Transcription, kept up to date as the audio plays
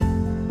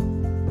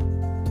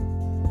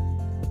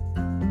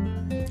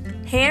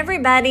Hey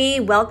everybody,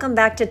 welcome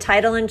back to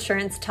Title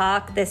Insurance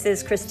Talk. This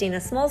is Christina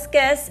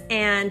Smolskis,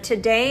 and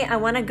today I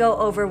want to go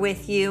over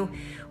with you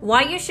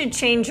why you should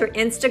change your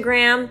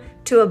Instagram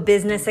to a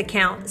business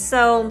account.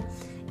 So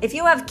if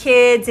you have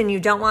kids and you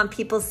don't want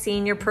people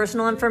seeing your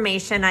personal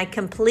information, I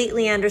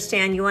completely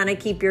understand you want to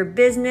keep your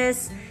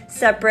business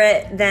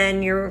separate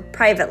than your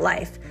private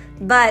life.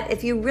 But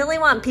if you really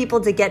want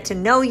people to get to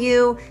know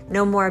you,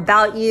 know more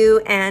about you,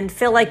 and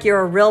feel like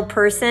you're a real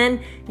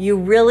person, you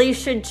really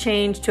should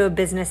change to a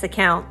business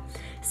account.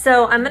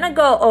 So I'm going to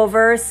go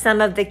over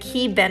some of the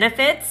key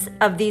benefits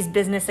of these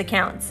business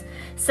accounts.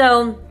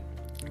 So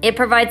it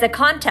provides a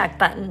contact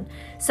button.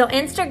 So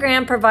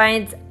Instagram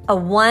provides a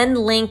one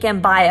link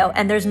in bio,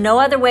 and there's no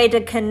other way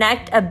to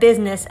connect a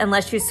business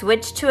unless you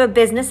switch to a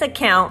business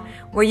account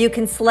where you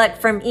can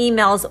select from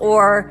emails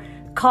or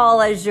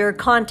call as your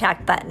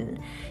contact button.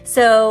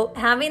 So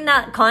having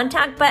that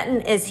contact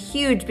button is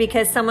huge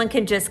because someone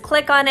can just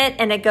click on it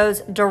and it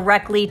goes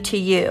directly to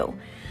you.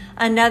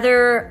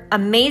 Another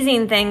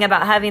amazing thing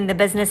about having the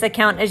business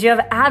account is you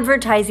have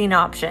advertising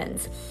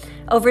options.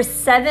 Over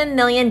 7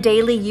 million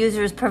daily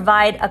users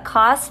provide a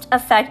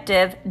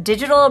cost-effective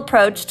digital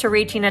approach to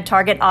reaching a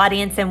target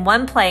audience in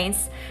one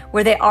place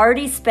where they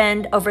already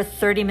spend over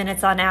 30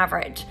 minutes on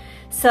average.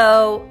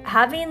 So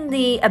having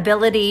the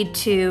ability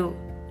to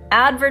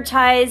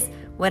advertise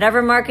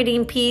whatever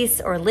marketing piece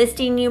or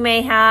listing you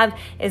may have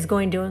is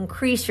going to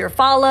increase your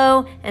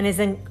follow and is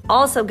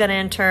also going to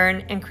in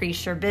turn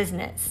increase your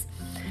business.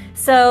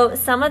 So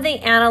some of the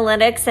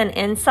analytics and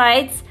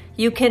insights,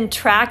 you can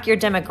track your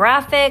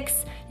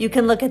demographics. You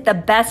can look at the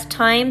best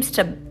times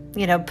to,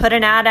 put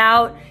an ad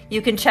out.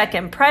 You can check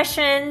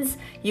impressions.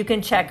 You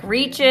can check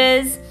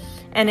reaches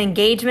and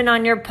engagement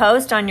on your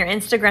post on your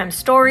Instagram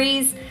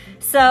stories.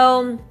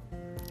 So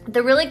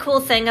the really cool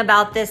thing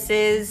about this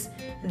is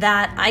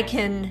that I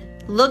can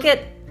look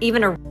at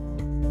even a